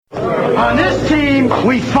On this team,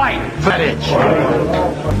 we fight for that inch.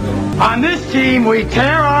 On this team, we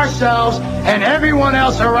tear ourselves and everyone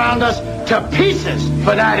else around us to pieces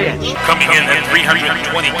for that inch. Coming in at 320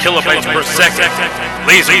 kilobytes per second.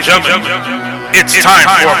 Ladies and gentlemen, it's time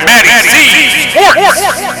for Matty C Sports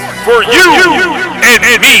for you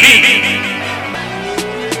and me.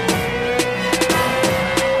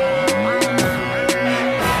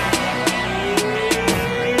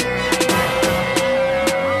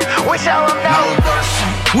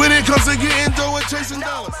 When it comes to getting dough and chasing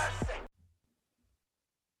dollars.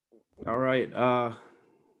 All right.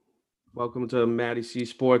 Welcome to Matty C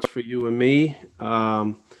Sports for you and me.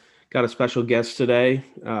 Got a special guest today.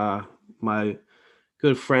 My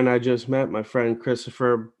good friend I just met, my friend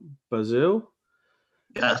Christopher Bazil.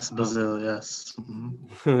 Yes, Bazil, yes.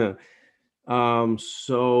 Mm-hmm.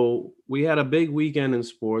 So we had a big weekend in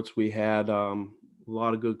sports. We had a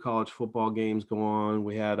lot of good college football games go on.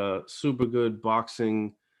 We had a super good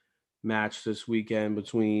boxing match this weekend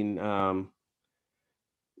between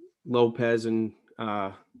Lopez and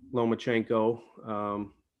Lomachenko.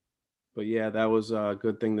 But yeah, that was a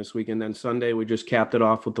good thing this weekend. Then Sunday we just capped it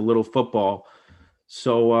off with a little football.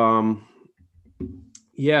 So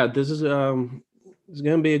yeah, this is going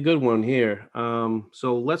to be a good one here.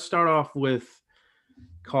 So let's start off with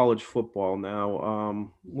college football now.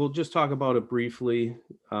 We'll just talk about it briefly,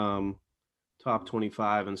 top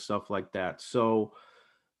 25 and stuff like that. So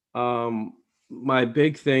my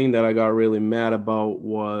big thing that I got really mad about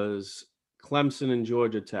was Clemson and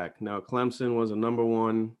Georgia Tech. Now, Clemson was a number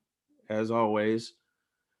one, as always,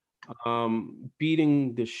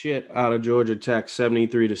 beating the shit out of Georgia Tech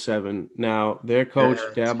 73-7. Now, their coach,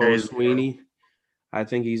 Dabo Swinney, I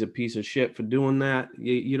think he's a piece of shit for doing that.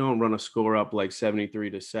 You don't run a score up like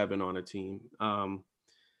 73-7 on a team.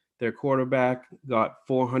 Their quarterback got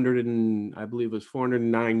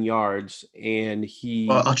 409 yards, and he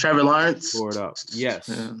Trevor Lawrence scored up. Yes.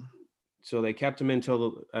 Yeah. So they kept him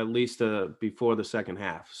until at least before the second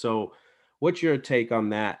half. So what's your take on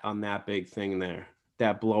that big thing there,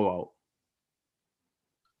 that blowout?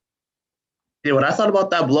 Yeah, what I thought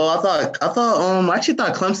about that blow, I actually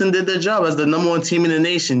thought Clemson did their job as the number one team in the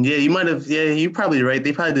nation. Yeah, you're probably right.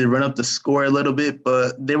 They probably did run up the score a little bit,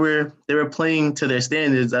 but they were playing to their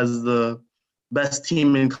standards as the best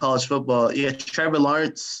team in college football. Yeah, Trevor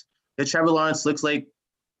Lawrence looks like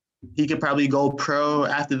he could probably go pro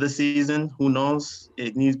after the season. Who knows?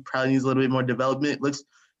 Probably needs a little bit more development. Looks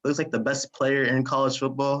like the best player in college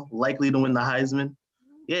football, likely to win the Heisman.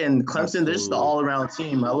 Yeah, and Clemson, they're just the all-around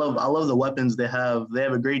team. I love the weapons they have. They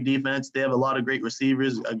have a great defense. They have a lot of great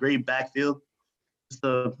receivers, a great backfield. It's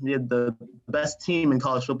the best team in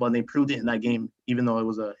college football, and they proved it in that game, even though it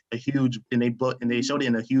was a huge – and they showed it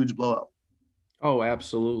in a huge blowout. Oh,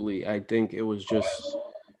 absolutely. I think it was just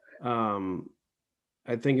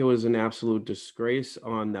I think it was an absolute disgrace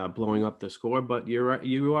on blowing up the score. But you're right.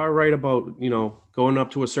 You are right about, going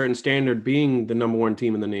up to a certain standard, being the number one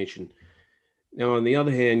team in the nation. Now, on the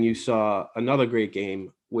other hand, you saw another great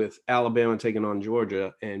game with Alabama taking on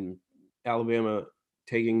Georgia, and Alabama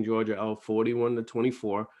taking Georgia out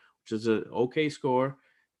 41-24, which is an okay score.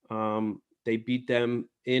 They beat them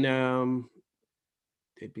in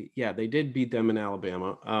they did beat them in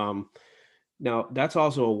Alabama. Now, that's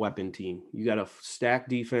also a weapon team. You got a stacked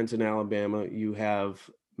defense in Alabama. You have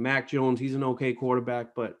Mac Jones. He's an okay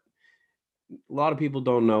quarterback, but a lot of people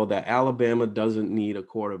don't know that Alabama doesn't need a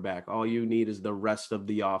quarterback. All you need is the rest of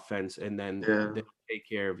the offense, and then they'll take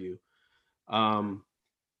care of you. I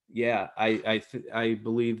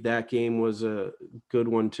believe that game was a good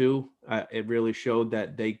one too. It really showed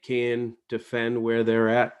that they can defend where they're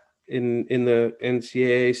at in the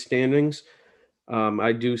NCAA standings.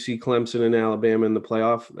 I do see Clemson and Alabama in the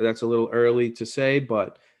playoff. That's a little early to say,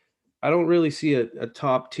 but I don't really see a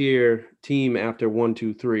top tier team after 1,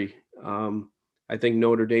 2, 3. I think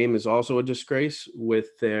Notre Dame is also a disgrace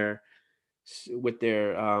with their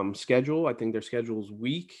schedule. I think their schedule is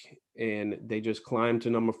weak, and they just climbed to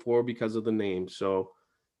number 4 because of the name. So,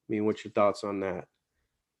 I mean, what's your thoughts on that?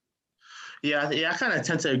 Yeah, I kind of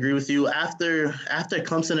tend to agree with you. After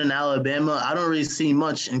Clemson and Alabama, I don't really see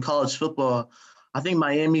much in college football. I think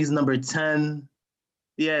Miami's number 10.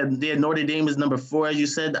 Yeah, Notre Dame is number 4, as you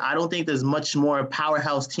said. I don't think there's much more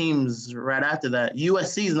powerhouse teams right after that.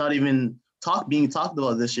 USC is not even being talked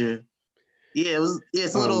about this year. Yeah,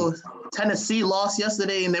 it's a little. Tennessee lost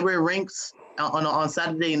yesterday, and they were ranked on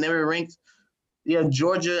Saturday, and they were ranked. Yeah,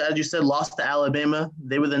 Georgia, as you said, lost to Alabama.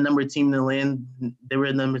 They were the number team in the land.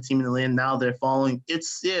 Now they're falling.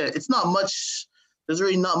 It's not much. There's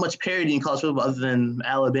really not much parity in college football other than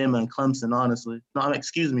Alabama and Clemson, honestly. No,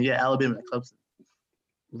 excuse me. Yeah, Alabama and Clemson.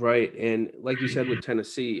 Right. And like you said with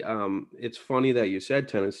Tennessee, it's funny that you said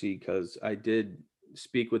Tennessee because I did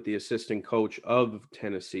speak with the assistant coach of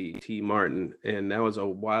Tennessee, T. Martin, and that was a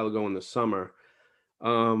while ago in the summer.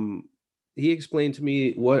 Um, he explained to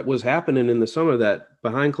me what was happening in the summer that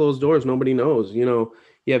behind closed doors nobody knows. You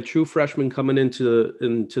have true freshmen coming into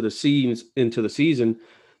the season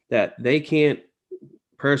that they can't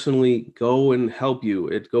personally go and help you.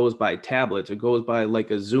 It goes by tablets. It goes by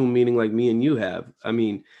like a Zoom meeting like me and you have. I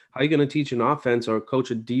mean, how are you going to teach an offense or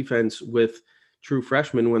coach a defense with true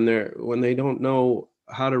freshmen when they don't know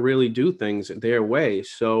how to really do things their way?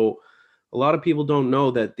 So a lot of people don't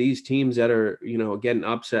know that these teams that are, getting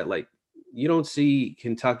upset, like you don't see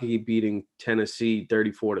Kentucky beating Tennessee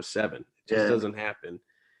 34-7. It just doesn't happen.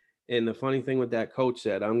 And the funny thing with that coach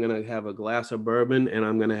said, I'm going to have a glass of bourbon and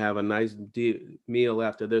I'm going to have a nice meal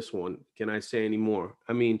after this one. Can I say any more?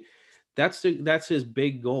 I mean, that's his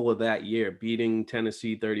big goal of that year, beating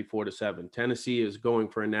Tennessee 34-7. Tennessee is going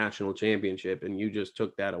for a national championship and you just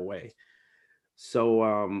took that away. So,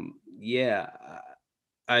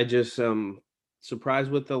 I just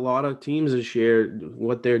surprised with a lot of teams this year,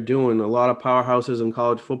 what they're doing, a lot of powerhouses in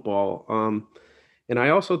college football. And I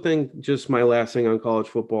also think just my last thing on college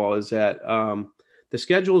football is that the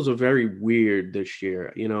schedules are very weird this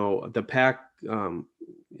year. The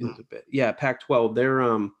Pac-12,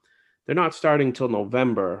 they're not starting till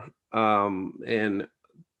November, and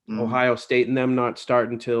Ohio State and them not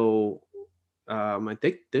starting till I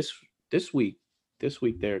think this week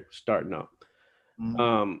they're starting up.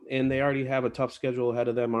 And they already have a tough schedule ahead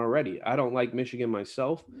of them already. I don't like Michigan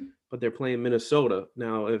myself, but they're playing Minnesota.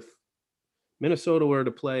 Now, if Minnesota were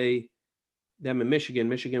to play them in Michigan,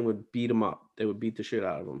 Michigan would beat them up. They would beat the shit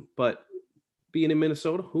out of them. But being in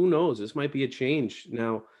Minnesota, who knows? This might be a change.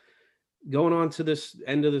 Now, going on to this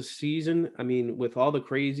end of the season, I mean, with all the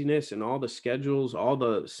craziness and all the schedules, all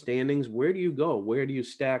the standings, where do you go? Where do you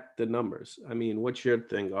stack the numbers? I mean, what's your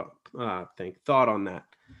thought on that?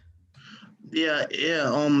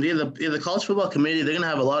 The college football committee, they're gonna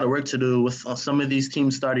have a lot of work to do with some of these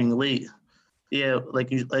teams starting late. Yeah,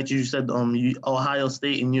 like you said, Ohio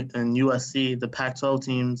State and USC, the Pac-12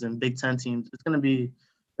 teams and Big Ten teams. It's gonna be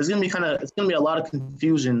a lot of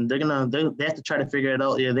confusion. They have to try to figure it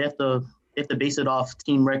out. Yeah, they have to base it off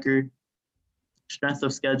team record, strength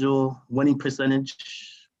of schedule, winning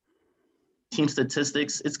percentage, team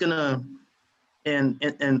statistics. It's gonna and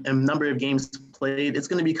number of games played. It's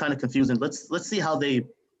gonna be kind of confusing. Let's see how they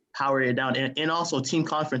power it down, and also team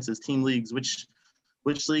conferences, team leagues, which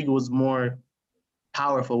league was more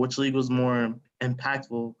powerful, which league was more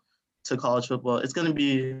impactful to college football. It's gonna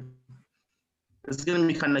be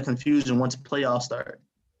kind of confusion once playoffs start.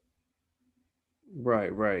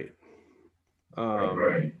 Right.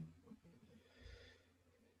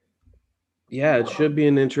 Yeah, it should be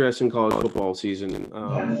an interesting college football season.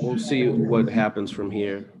 We'll see what happens from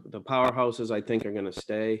here. The powerhouses, I think, are going to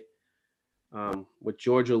stay. With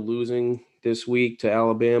Georgia losing this week to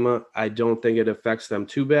Alabama, I don't think it affects them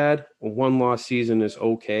too bad. A one-loss season is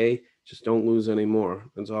okay. Just don't lose anymore.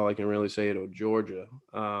 That's all I can really say to Georgia.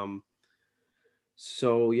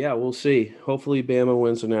 So, yeah, we'll see. Hopefully Bama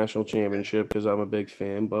wins the national championship because I'm a big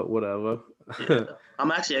fan, but whatever. Yeah.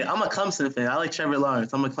 I'm a Clemson fan. I like Trevor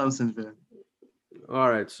Lawrence. I'm a Clemson fan. All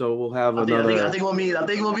right, so we'll have another. I think we'll meet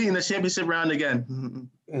in the championship round again.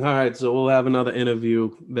 All right, so we'll have another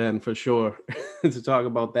interview then for sure to talk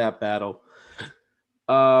about that battle.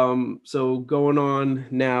 So going on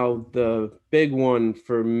now, the big one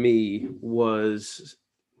for me was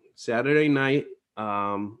Saturday night.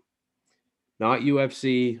 Not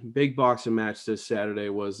UFC, big boxing match this Saturday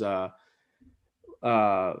was Vasily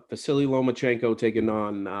Lomachenko taking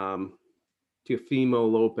on Teofimo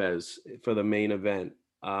Lopez for the main event.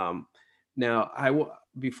 Now,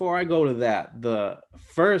 before I go to that, the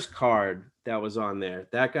first card that was on there,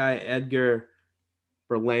 that guy, Edgar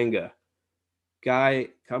Berlanga, guy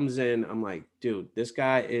comes in. I'm like, dude, this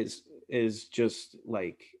guy is just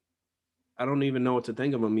like, I don't even know what to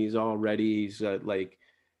think of him. He's all ready.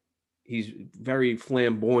 He's very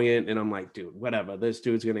flamboyant. And I'm like, dude, whatever. This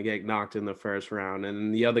dude's going to get knocked in the first round.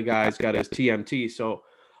 And the other guy's got his TMT. So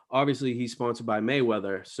obviously he's sponsored by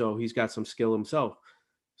Mayweather. So he's got some skill himself.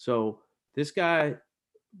 So this guy,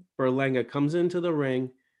 Berlanga, comes into the ring.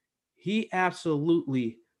 He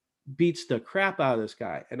absolutely beats the crap out of this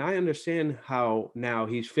guy. And I understand how now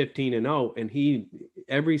he's 15-0 and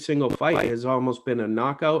every single fight has almost been a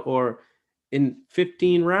knockout or in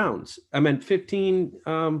 15 rounds. I meant 15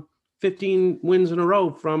 wins in a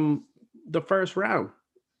row from the first round.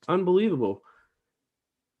 Unbelievable.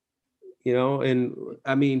 you know, and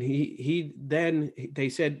I mean, they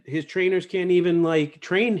said his trainers can't even like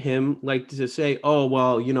train him like to say, oh,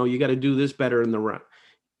 well, you know, you got to do this better in the round.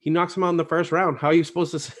 He knocks him out in the first round. How are you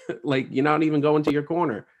supposed to like, you're not even going to your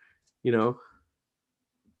corner, you know?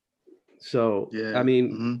 So, Yeah. I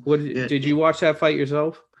mean, did you watch that fight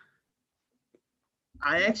yourself?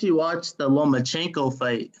 I actually watched the Lomachenko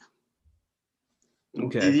fight.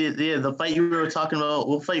 Okay. Yeah, the fight you were talking about.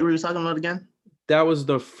 What fight were you talking about again? That was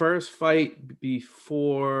the first fight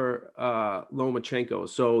before Lomachenko.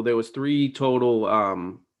 So there was 3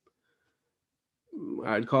 total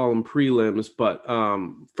I'd call them prelims, but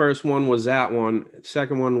first one was that one.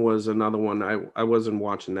 Second one was another one. I wasn't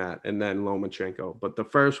watching that, and then Lomachenko. But the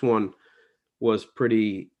first one was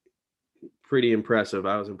pretty impressive.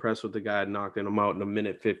 I was impressed with the guy knocking him out in a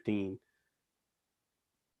minute 15.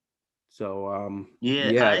 So I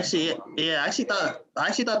actually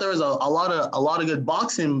thought there was a lot of good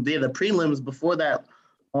boxing. The prelims before that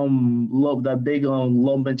that big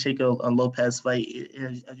Lomachenko and Lopez fight.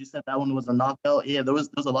 As you said, that one was a knockout. Yeah, there was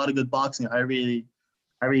a lot of good boxing. I really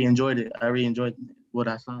enjoyed it. I really enjoyed what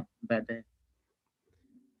I saw that day.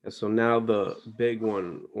 And so now the big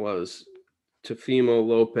one was Teofimo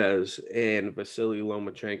Lopez and Vasily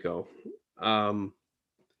Lomachenko. I'll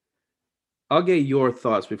get your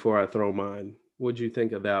thoughts before I throw mine. What'd you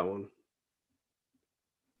think of that one?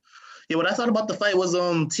 Yeah, what I thought about the fight was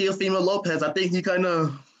Teofimo Lopez. I think he kind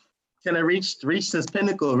of reached his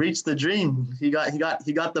pinnacle, reached the dream. He got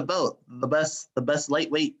the belt, the best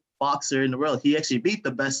lightweight boxer in the world. He actually beat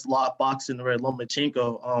the best boxer in the world,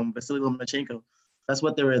 Lomachenko, Vasily Lomachenko. That's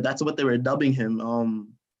what they were dubbing him.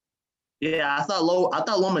 Yeah, I thought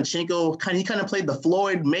Lomachenko kind of played the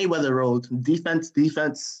Floyd Mayweather role. Defense,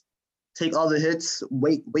 take all the hits,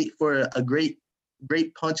 wait for a great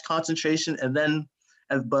punch, concentration, and then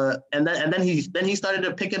he started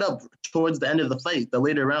to pick it up towards the end of the fight, the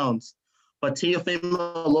later rounds. But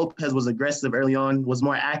Teofimo Lopez was aggressive early on, was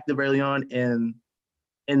more active early on, and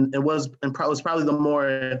was probably the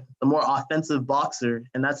more offensive boxer,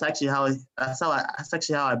 and that's actually how I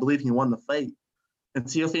believe he won the fight. And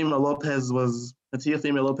Teofimo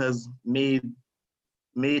Lopez made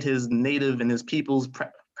his native and his people's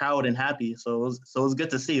proud and happy. So it was good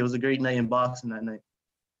to see. It was a great night in boxing that night.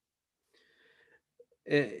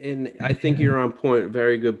 And I think you're on point.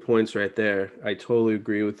 Very good points right there. I totally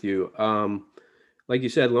agree with you. Like you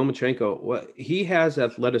said, Lomachenko, he has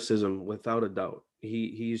athleticism without a doubt.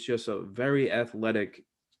 He's just a very athletic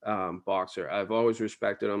boxer. I've always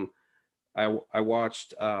respected him. I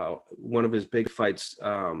watched one of his big fights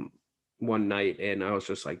one night, and I was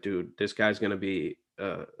just like, dude, this guy's gonna be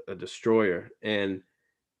a destroyer. And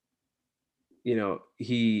you know,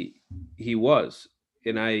 he was.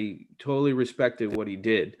 And I totally respected what he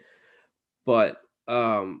did. But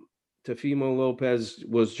Teofimo Lopez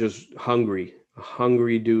was just hungry, a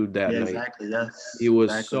hungry dude that night. Exactly. He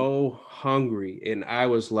was so hungry. And I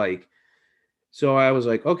was like,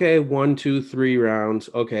 okay, 1, 2, 3 rounds.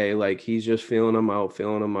 Okay, like he's just feeling him out.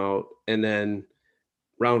 And then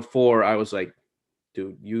round 4, I was like,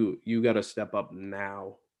 dude, you got to step up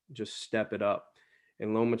now. Just step it up.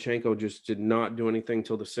 And Lomachenko just did not do anything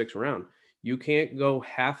till the 6th round. You can't go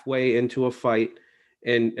halfway into a fight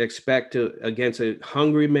and expect to, against a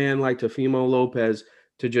hungry man like Teofimo Lopez,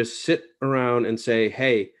 to just sit around and say,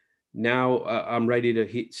 hey, now I'm ready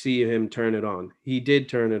to see him turn it on. He did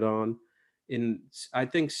turn it on in, I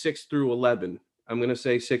think, 6 through 11. I'm going to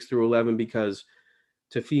say 6 through 11 because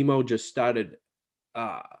Teofimo just started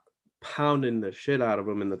pounding the shit out of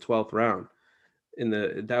him in the 12th round.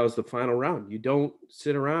 That was the final round. You don't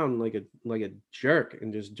sit around like a jerk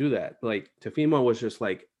and just do that. Like Teofimo was just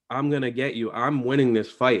like, I'm gonna get you. I'm winning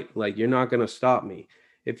this fight. Like you're not gonna stop me.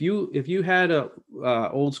 If you had a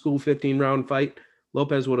old school 15-round fight,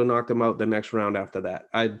 Lopez would have knocked him out the next round after that.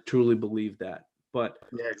 I truly believe that. But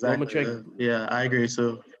yeah, exactly. Yeah, I agree.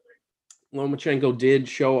 So Lomachenko did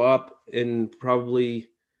show up in probably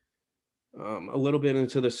a little bit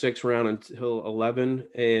into the 6th round until 11,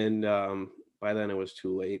 and by then it was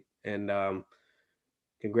too late. And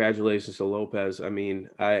congratulations to Lopez. I mean,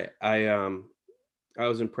 I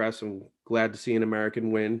was impressed. I'm glad to see an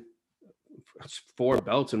American win. 4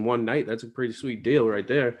 belts in one night. That's a pretty sweet deal right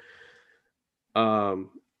there.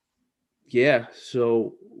 Yeah,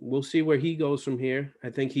 so we'll see where he goes from here. I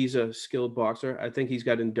think he's a skilled boxer. I think he's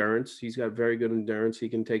got endurance. He's got very good endurance. He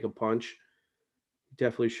can take a punch.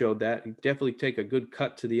 Definitely showed that. He definitely take a good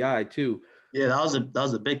cut to the eye too. Yeah, that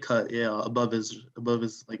was a big cut. Yeah, above his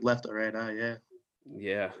like left or right eye. Yeah.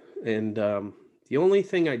 Yeah, and the only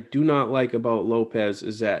thing I do not like about Lopez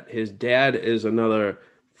is that his dad is another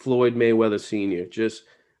Floyd Mayweather Sr. Just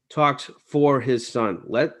talks for his son.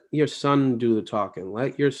 Let your son do the talking.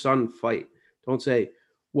 Let your son fight. Don't say,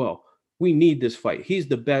 well, we need this fight. He's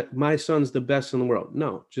the best. My son's the best in the world.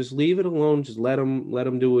 No, just leave it alone. Just let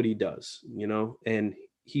him do what he does, and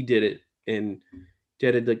he did it and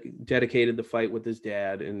dedicated the fight with his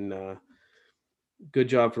dad, and good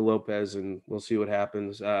job for Lopez, and we'll see what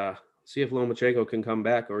happens. See if Lomachenko can come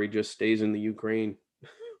back or he just stays in the Ukraine.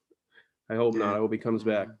 I hope not. I hope he comes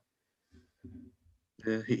back.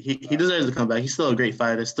 Yeah, he deserves to come back. He's still a great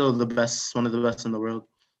fighter. Still the best, one of the best in the world.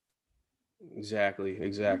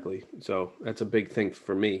 Exactly. So that's a big thing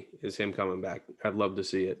for me is him coming back. I'd love to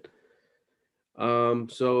see it.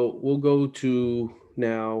 So we'll go to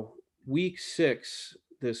now week 6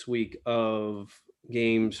 this week of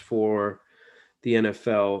games for the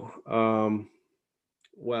NFL.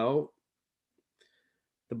 Well,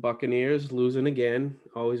 the Buccaneers losing again.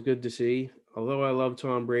 Always good to see. Although I love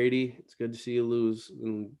Tom Brady, it's good to see you lose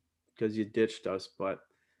because you ditched us. But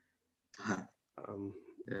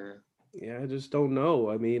yeah, I just don't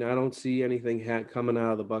know. I mean, I don't see anything coming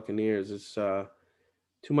out of the Buccaneers. It's too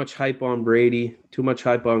much hype on Brady, too much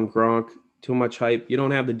hype on Gronk, too much hype. You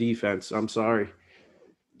don't have the defense. I'm sorry.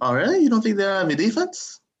 Oh, really? You don't think they have a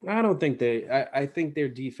defense? I don't think I think their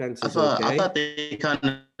defense is okay. I thought they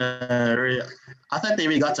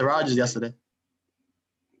really got to Rodgers yesterday.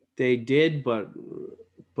 They did, but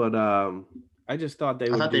I just thought they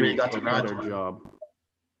would do a better job.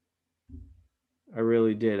 I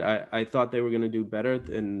really did. I thought they were going to do better,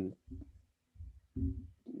 and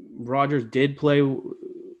Rodgers did play.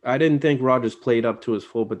 I didn't think Rodgers played up to his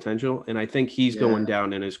full potential, and I think he's going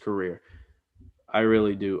down in his career. I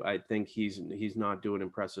really do. I think he's not doing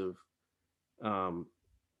impressive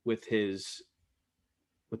with his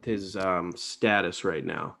status right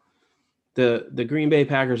now. The Green Bay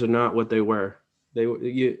Packers are not what they were.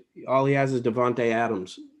 All he has is Devontae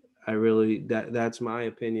Adams. That's my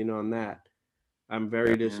opinion on that. I'm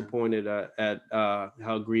very disappointed at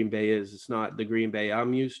how Green Bay is. It's not the Green Bay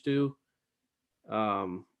I'm used to. But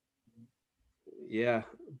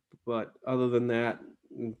other than that,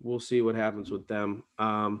 we'll see what happens with them.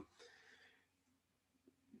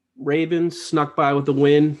 Ravens snuck by with the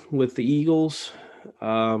win with the Eagles.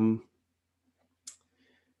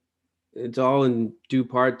 It's all in due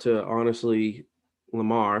part to, honestly,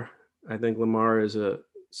 Lamar. I think Lamar is a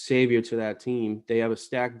savior to that team. They have a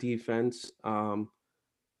stacked defense.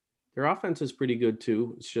 Their offense is pretty good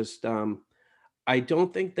too. It's just I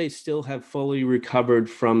don't think they still have fully recovered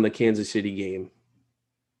from the Kansas City game.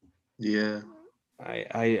 Yeah.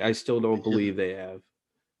 I still don't believe they have.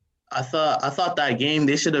 I thought that game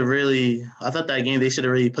they should have really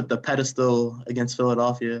put the pedestal against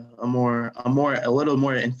Philadelphia, a little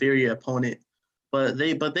more inferior opponent. But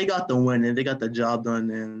they got the win and they got the job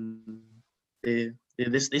done, and they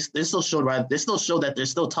still showed that they're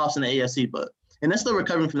still tops in the AFC, and they're still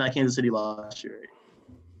recovering from that Kansas City last year.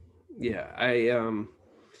 Yeah,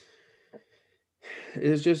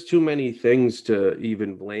 there's just too many things to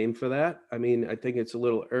even blame for that. I mean, I think it's a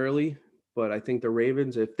little early, but I think the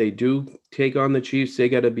Ravens, if they do take on the Chiefs, they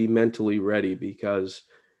got to be mentally ready because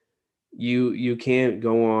you can't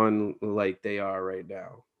go on like they are right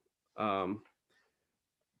now.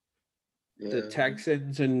 The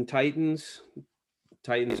Texans and Titans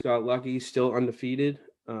got lucky, still undefeated.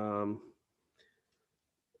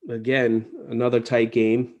 Again, another tight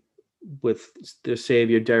game with the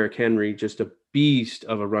savior Derrick Henry, just a beast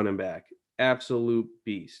of a running back, absolute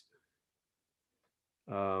beast.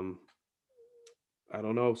 I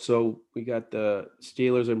don't know. So we got the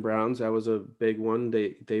Steelers and Browns. That was a big one.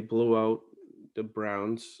 They blew out the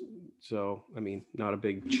Browns. So, I mean, not a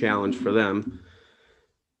big challenge for them.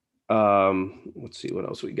 Let's see what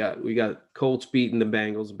else we got. We got Colts beating the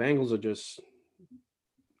Bengals. The Bengals are just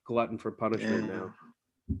glutton for punishment now.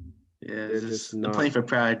 Yeah, they're just not playing for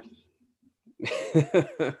pride.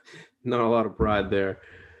 Not a lot of pride there.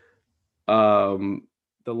 The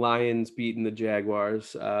Lions beating the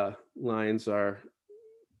Jaguars. Lions are,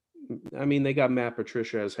 I mean, they got Matt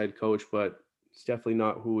Patricia as head coach, but it's definitely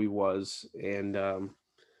not who he was. And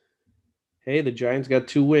hey, the Giants got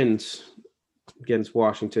 2 wins against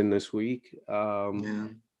Washington this week.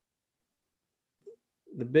 The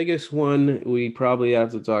biggest one we probably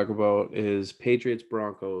have to talk about is Patriots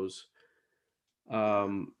Broncos.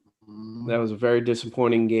 That was a very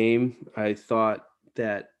disappointing game. I thought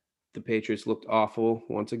that the Patriots looked awful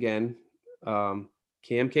once again.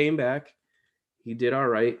 Cam came back. He did all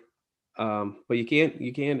right. But you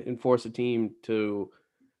can't enforce a team to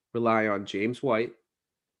rely on James White,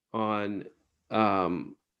 on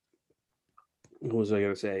what was I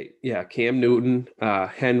going to say? Yeah, Cam Newton,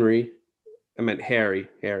 Henry. I meant Harry,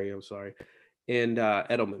 I'm sorry. And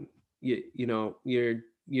Edelman. You know,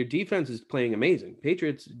 your defense is playing amazing.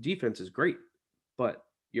 Patriots defense is great, but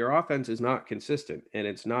your offense is not consistent and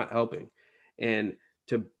it's not helping. And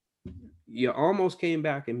you almost came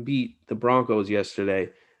back and beat the Broncos yesterday,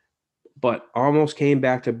 but almost came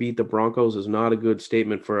back to beat the Broncos is not a good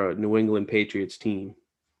statement for a New England Patriots team.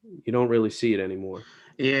 You don't really see it anymore.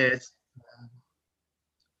 Yeah.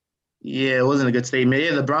 Yeah, it wasn't a good statement.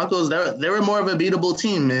 Yeah, the Broncos, they were more of a beatable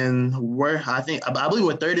team, and I believe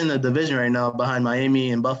we're third in the division right now behind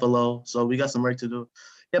Miami and Buffalo. So we got some work to do.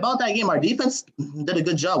 Yeah, about that game, our defense did a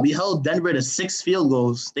good job. We held Denver to 6 field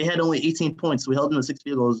goals. They had only 18 points. We held them to 6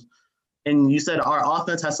 field goals. And you said our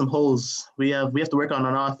offense has some holes. We have to work on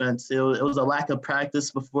offense. It was a lack of practice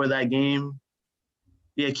before that game.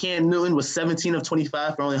 Yeah, Cam Newton was 17 of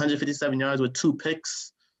 25 for only 157 yards with 2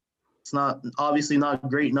 picks. It's obviously not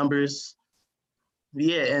great numbers.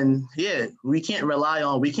 Yeah, we can't rely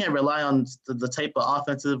on the type of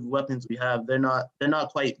offensive weapons we have. They're not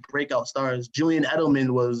quite breakout stars. Julian Edelman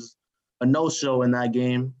was a no-show in that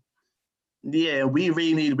game. Yeah, we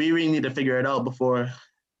really need to figure it out before.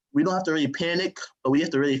 We don't have to really panic, but we have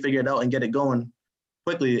to really figure it out and get it going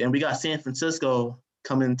quickly. And we got San Francisco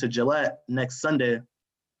coming to Gillette next Sunday.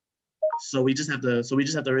 So we just have to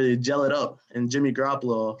really gel it up. And Jimmy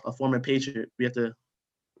Garoppolo, a former Patriot, we have to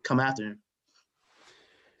come after him.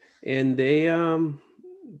 And they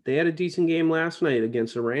had a decent game last night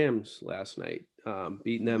against the Rams last night,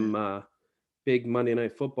 beating them big Monday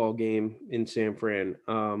Night Football game in San Fran.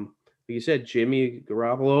 Like you said, Jimmy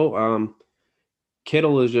Garoppolo,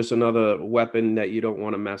 Kittle is just another weapon that you don't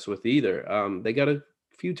want to mess with either. They got a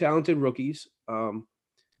few talented rookies.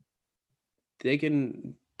 They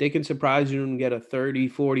can surprise you and get a 30,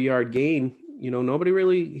 40-yard gain. You know, nobody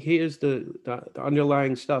really hears the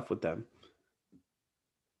underlying stuff with them.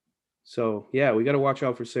 So, yeah, we got to watch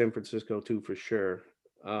out for San Francisco, too, for sure.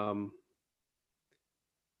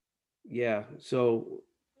 Yeah, so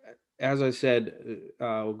as I said,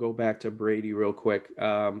 we'll go back to Brady real quick.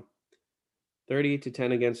 38-10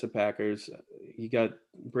 against the Packers. You got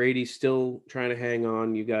Brady still trying to hang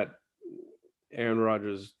on. You got Aaron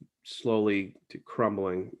Rodgers slowly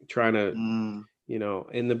crumbling, trying to, you know,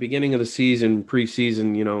 in the beginning of the season,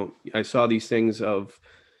 preseason, you know, I saw these things of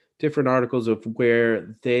different articles of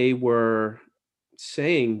where they were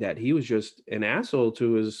saying that he was just an asshole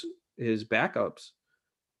to his backups.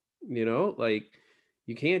 You know, like,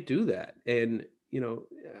 you can't do that. And, you know,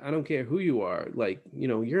 I don't care who you are. Like, you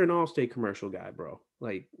know, you're an Allstate commercial guy, bro.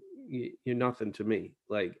 Like, you're nothing to me.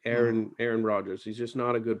 Like Aaron Rodgers, he's just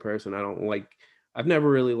not a good person. I've never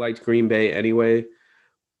really liked Green Bay anyway.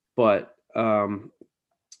 But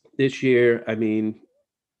this year, I mean,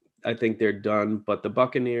 I think they're done. But the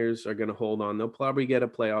Buccaneers are going to hold on. They'll probably get a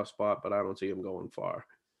playoff spot, but I don't see them going far.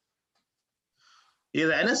 Yeah,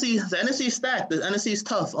 the NFC is stacked. The NFC is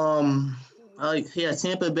tough.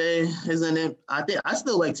 Tampa Bay isn't it? I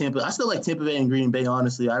still like Tampa. I still like Tampa Bay and Green Bay.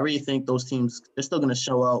 Honestly, I really think those teams they're still going to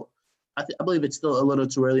show out. I believe it's still a little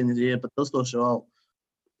too early in the year, but they'll still show out.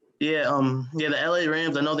 Yeah, the LA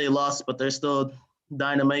Rams. I know they lost, but they're still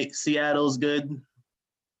dynamite. Seattle's good.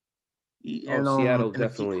 And, Seattle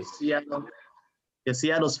definitely.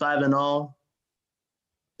 Seattle's 5-0.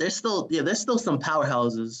 There's still some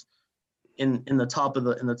powerhouses in the top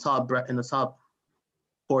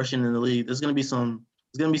portion in the league. There's gonna be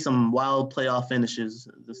some wild playoff finishes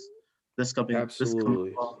this coming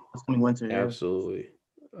winter. Yeah. Absolutely.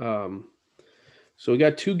 So we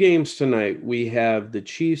got 2 games tonight. We have the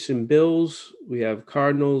Chiefs and Bills. We have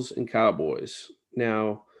Cardinals and Cowboys.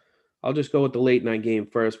 Now, I'll just go with the late night game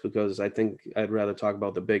first because I think I'd rather talk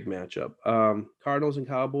about the big matchup. Cardinals and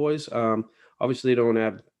Cowboys. Obviously, don't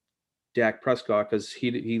have Dak Prescott because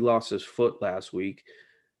he lost his foot last week.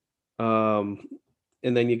 And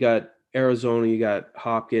then you got Arizona, you got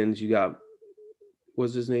Hopkins, you got,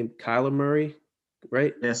 what's his name? Kyler Murray,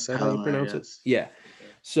 right? Yes, Is that how you pronounce it? Yeah.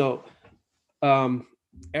 So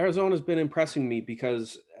Arizona's been impressing me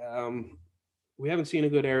because we haven't seen a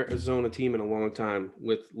good Arizona team in a long time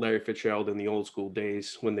with Larry Fitzgerald in the old school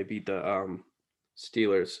days when they beat the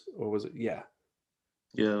Steelers. Or was it? Yeah.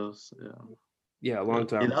 Yes. Yeah, a long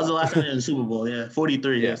time. Yeah, that was the last time in the Super Bowl. Yeah,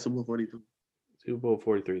 43. Yeah, Super Bowl 43. Super Bowl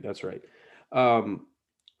 43. That's right.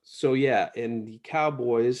 So yeah, and the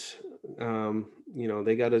Cowboys, you know,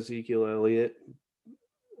 they got Ezekiel Elliott,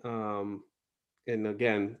 and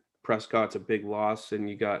again, Prescott's a big loss, and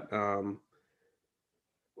you got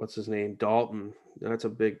what's his name, Dalton. That's a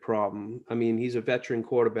big problem. I mean, he's a veteran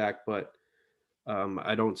quarterback, but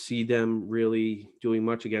I don't see them really doing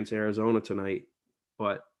much against Arizona tonight.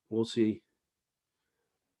 But we'll see.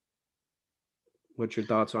 What's your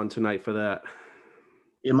thoughts on tonight for that?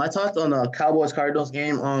 Yeah, my thoughts on the Cowboys Cardinals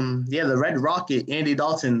game. Yeah, the Red Rocket, Andy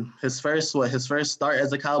Dalton, his first start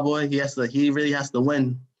as a Cowboy. He really has to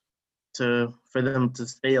win for them to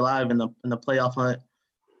stay alive in the playoff hunt.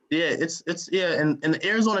 Yeah, and the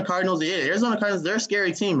Arizona Cardinals. Yeah, Arizona Cardinals. They're a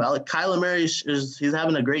scary team. Like Kyler Murray he's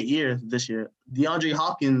having a great year this year. DeAndre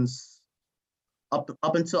Hopkins, up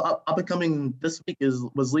and coming this week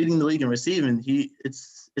was leading the league in receiving.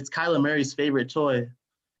 It's Kyler Murray's favorite toy.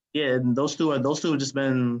 Yeah, and those two have just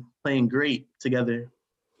been playing great together.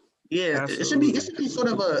 Yeah, it should be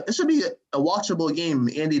a watchable game.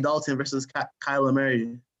 Andy Dalton versus Kyler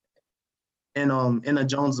Murray in a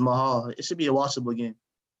Jones Mahal. It should be a watchable game.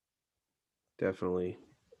 Definitely.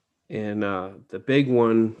 And the big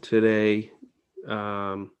one today,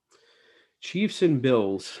 Chiefs and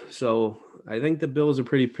Bills. So I think the Bills are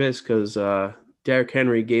pretty pissed because Derrick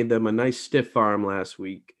Henry gave them a nice stiff arm last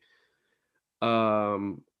week.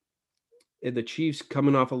 And the Chiefs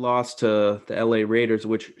coming off a loss to the LA Raiders,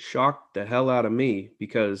 which shocked the hell out of me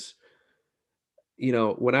because,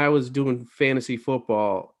 when I was doing fantasy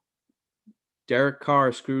football, Derek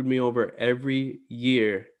Carr screwed me over every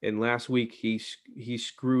year, and last week he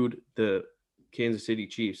screwed the Kansas City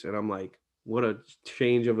Chiefs, and I'm like, what a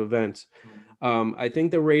change of events. I think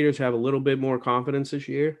the Raiders have a little bit more confidence this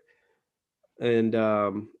year, and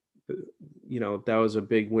that was a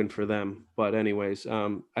big win for them. But anyways,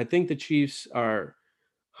 I think the Chiefs are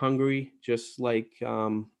hungry, just like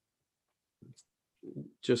the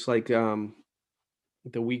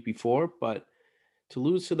week before, but to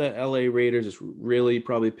lose to the LA Raiders is really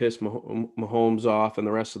probably pissed Mahomes off and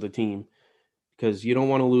the rest of the team, because you don't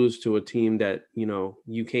want to lose to a team that,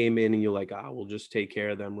 you came in and you're like, we'll just take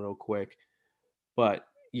care of them real quick. But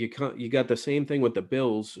you got the same thing with the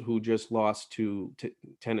Bills, who just lost to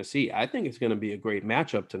Tennessee. I think it's going to be a great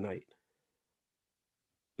matchup tonight.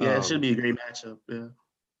 Yeah, it should be a great matchup. Yeah.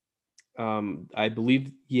 I believe,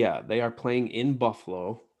 they are playing in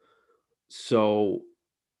Buffalo. So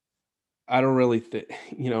I don't really think,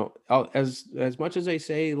 as much as they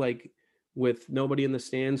say, like, with nobody in the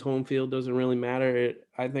stands, home field doesn't really matter.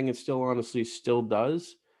 I think it honestly still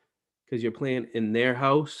does, because you're playing in their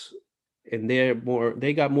house, and they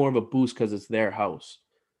got more of a boost because it's their house.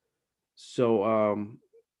 So I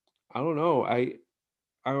don't know. I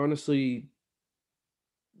honestly,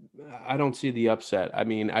 I don't see the upset. I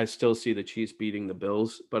mean, I still see the Chiefs beating the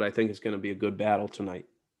Bills, but I think it's going to be a good battle tonight.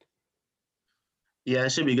 Yeah,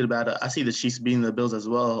 it should be a good battle. I see the Chiefs beating the Bills as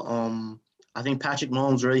well. I think Patrick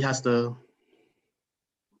Mahomes really has to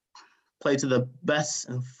play to the best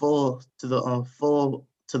and full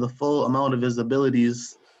amount of his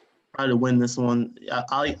abilities, try to win this one.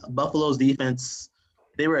 Buffalo's defense.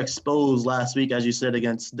 They were exposed last week, as you said,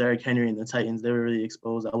 against Derrick Henry and the Titans. They were really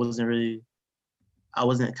exposed. I wasn't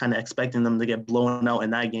kind of expecting them to get blown out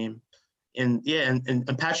in that game. And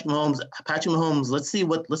Patrick Mahomes, let's see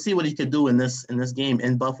what he could do in this game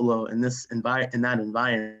in Buffalo, in that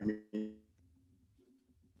environment.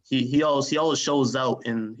 He always shows out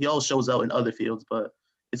in other fields, but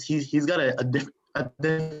he's got a different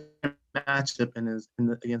matchup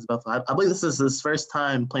against Buffalo. I believe this is his first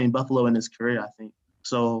time playing Buffalo in his career, I think.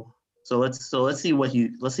 So let's see what he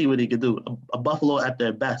could do. A Buffalo at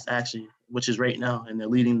their best, actually, which is right now, and they're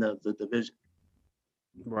leading the division.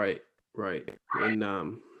 Right. And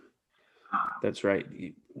that's right.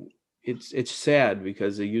 It's sad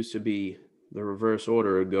because it used to be the reverse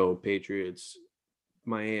order ago: Patriots,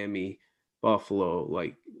 Miami, Buffalo.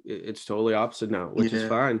 Like, it's totally opposite now, which is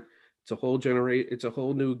fine. It's a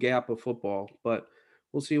whole new gap of football, but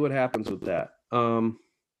we'll see what happens with that.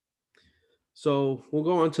 So we'll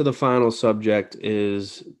go on to the final subject,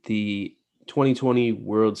 is the 2020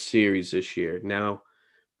 World Series this year. Now,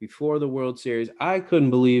 before the World Series, I couldn't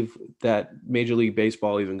believe that Major League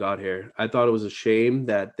Baseball even got here. I thought it was a shame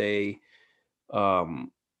that they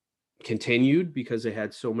continued, because they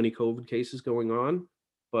had so many COVID cases going on.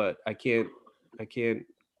 But I can't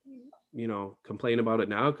complain about it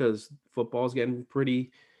now, because football's getting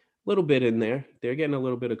little bit in there. They're getting a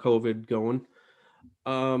little bit of COVID going.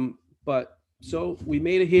 But so we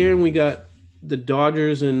made it here, and we got the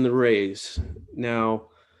Dodgers and the Rays. Now,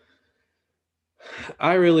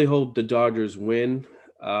 I really hope the Dodgers win.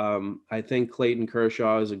 I think Clayton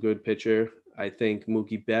Kershaw is a good pitcher. I think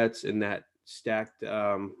Mookie Betts, in that stacked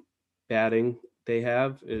batting they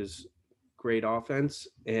have, is great offense.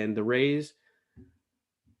 And the Rays,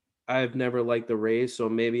 I've never liked the Rays, so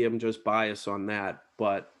maybe I'm just biased on that,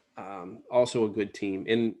 but also a good team.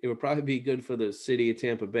 And it would probably be good for the city of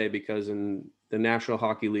Tampa Bay, because in the National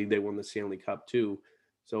Hockey League, they won the Stanley Cup too.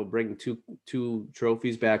 So bring two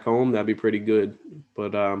trophies back home, that'd be pretty good.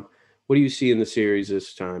 But what do you see in the series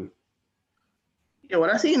this time? Yeah, what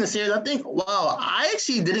I see in the series, I think, wow, I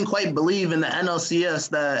actually didn't quite believe in the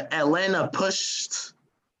NLCS that Atlanta pushed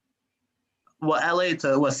LA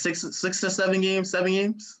to six to 7 games, 7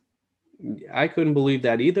 games. I couldn't believe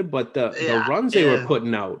that either, but the runs they were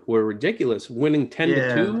putting out were ridiculous. Winning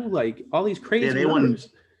 10-2, like all these crazy they numbers.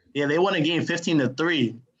 They won a game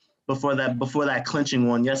 15-3 before that clinching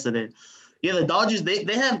one yesterday. Yeah, the Dodgers, they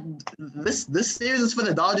have this series is for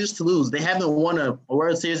the Dodgers to lose. They haven't won a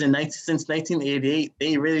World Series since 1988.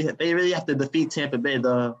 They really have to defeat Tampa Bay,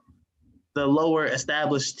 the lower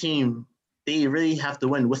established team. They really have to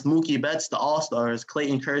win with Mookie Betts, the All-Stars,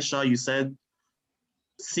 Clayton Kershaw, you said,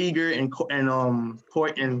 Seager and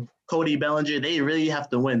Cody Bellinger. They really have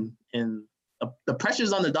to win, and the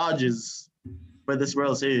pressure's on the Dodgers for this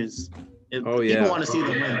World Series. People want to see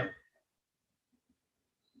them win.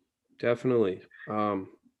 Definitely.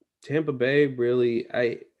 Tampa Bay really,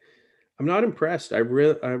 I'm not impressed. I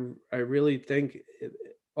really think,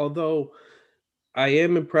 although I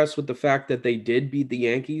am impressed with the fact that they did beat the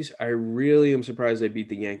Yankees, I really am surprised they beat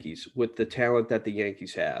the Yankees with the talent that the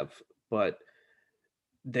Yankees have. But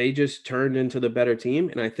they just turned into the better team.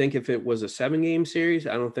 And I think if it was a 7-game series,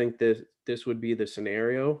 I don't think that this would be the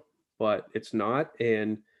scenario, but it's not.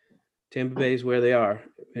 And Tampa Bay is where they are.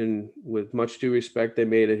 And with much due respect, they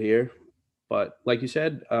made it here. But like you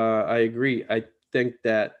said, I agree. I think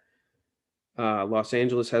that Los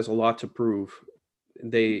Angeles has a lot to prove.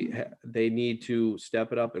 They need to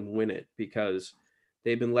step it up and win it because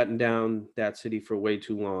they've been letting down that city for way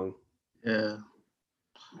too long.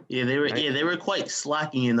 Yeah, they were quite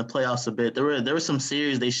slacking in the playoffs a bit. There were some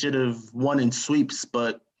series they should have won in sweeps,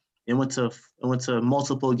 but it went to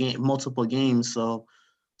multiple games. So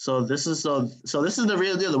this is the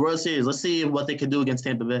real deal, the World Series. Let's see what they can do against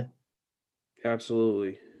Tampa Bay.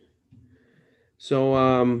 Absolutely.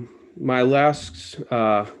 So my last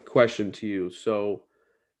question to you. So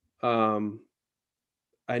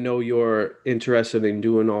I know you're interested in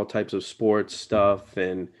doing all types of sports stuff,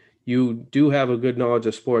 and you do have a good knowledge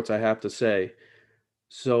of sports, I have to say.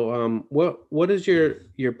 So what is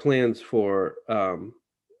your plans for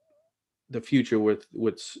the future with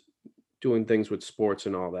doing things with sports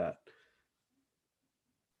and all that?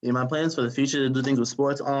 Yeah, my plans for the future to do things with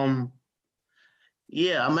sports. I'm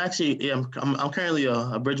currently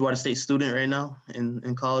a Bridgewater State student right now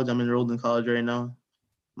in college. I'm enrolled in college right now.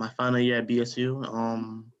 My final year at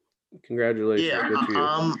BSU. Congratulations. Yeah, Good for you.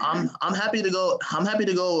 I'm happy to go. I'm happy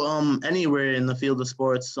to go anywhere in the field of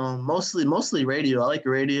sports. Mostly radio. I like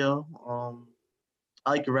radio.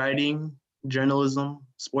 I like writing, journalism,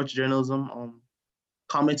 sports journalism.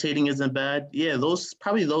 Commentating isn't bad. Yeah, those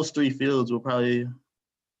 3 fields will probably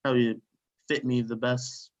fit me the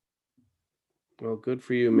best. Well, good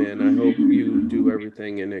for you, man. I hope you do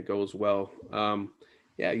everything and it goes well.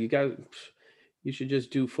 You should just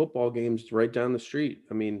do football games right down the street.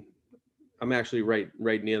 I mean, I'm actually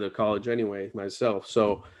right near the college anyway myself.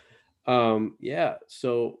 So, I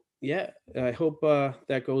hope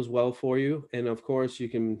that goes well for you. And of course, you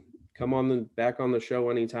can come back on the show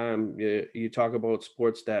anytime. You talk about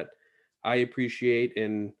sports that I appreciate,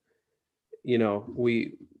 and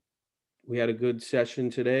we had a good session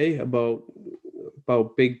today about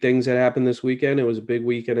big things that happened this weekend. It was a big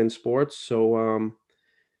weekend in sports. So,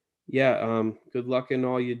 good luck in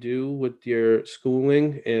all you do with your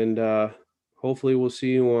schooling, and hopefully we'll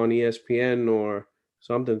see you on ESPN or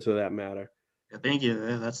something to that matter. Yeah, thank you.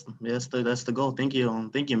 Yeah, that's the goal. Thank you.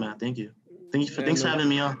 Thank you, Matt. Thank you. Thanks for having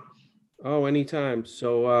me on. Oh, anytime.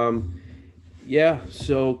 So,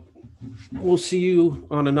 so we'll see you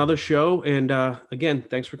on another show. And again,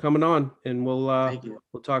 thanks for coming on, and we'll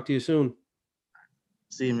talk to you soon.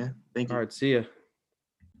 See you, man. Thank you. All right, see ya.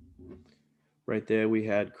 Right there, we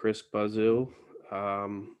had Chris Buzzil,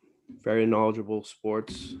 very knowledgeable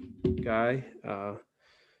sports guy. A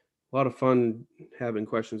lot of fun having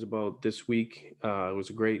questions about this week. It was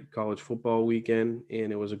a great college football weekend,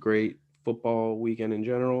 and it was a great football weekend in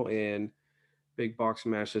general, and big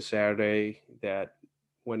boxing match this Saturday that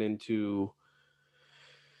went into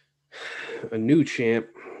a new champ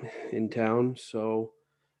in town. So,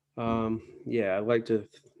 I'd like to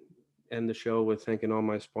end the show with thanking all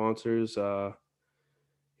my sponsors.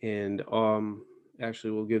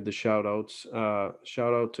 Actually, we'll give the shout outs.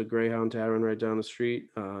 Shout out to Greyhound Tavern right down the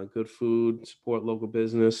street. Good food, support local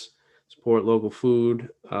business, support local food.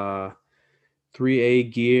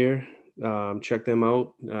 3A Gear, check them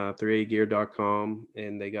out, 3agear.com,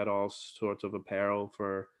 and they got all sorts of apparel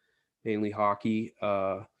for mainly hockey.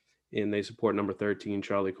 And they support number 13,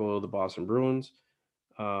 Charlie Coyle, the Boston Bruins.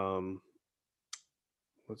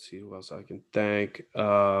 Let's see who else I can thank.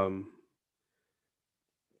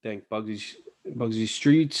 Thank Bugsy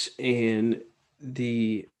Streets and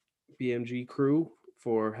the BMG crew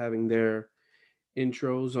for having their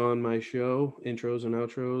intros on my show. Intros and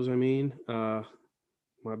outros, I mean.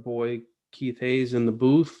 My boy Keith Hayes in the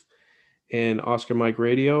booth and Oscar Mike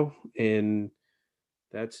Radio. And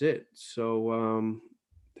that's it. So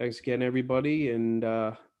thanks again, everybody. And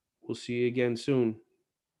we'll see you again soon.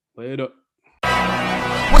 Later.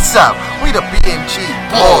 What's up? We the BMG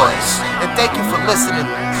Boys, and thank you for listening.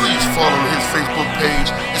 Please follow his Facebook page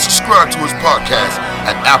and subscribe to his podcast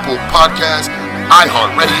at Apple Podcasts,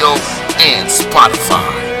 iHeartRadio, and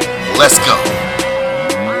Spotify. Let's go.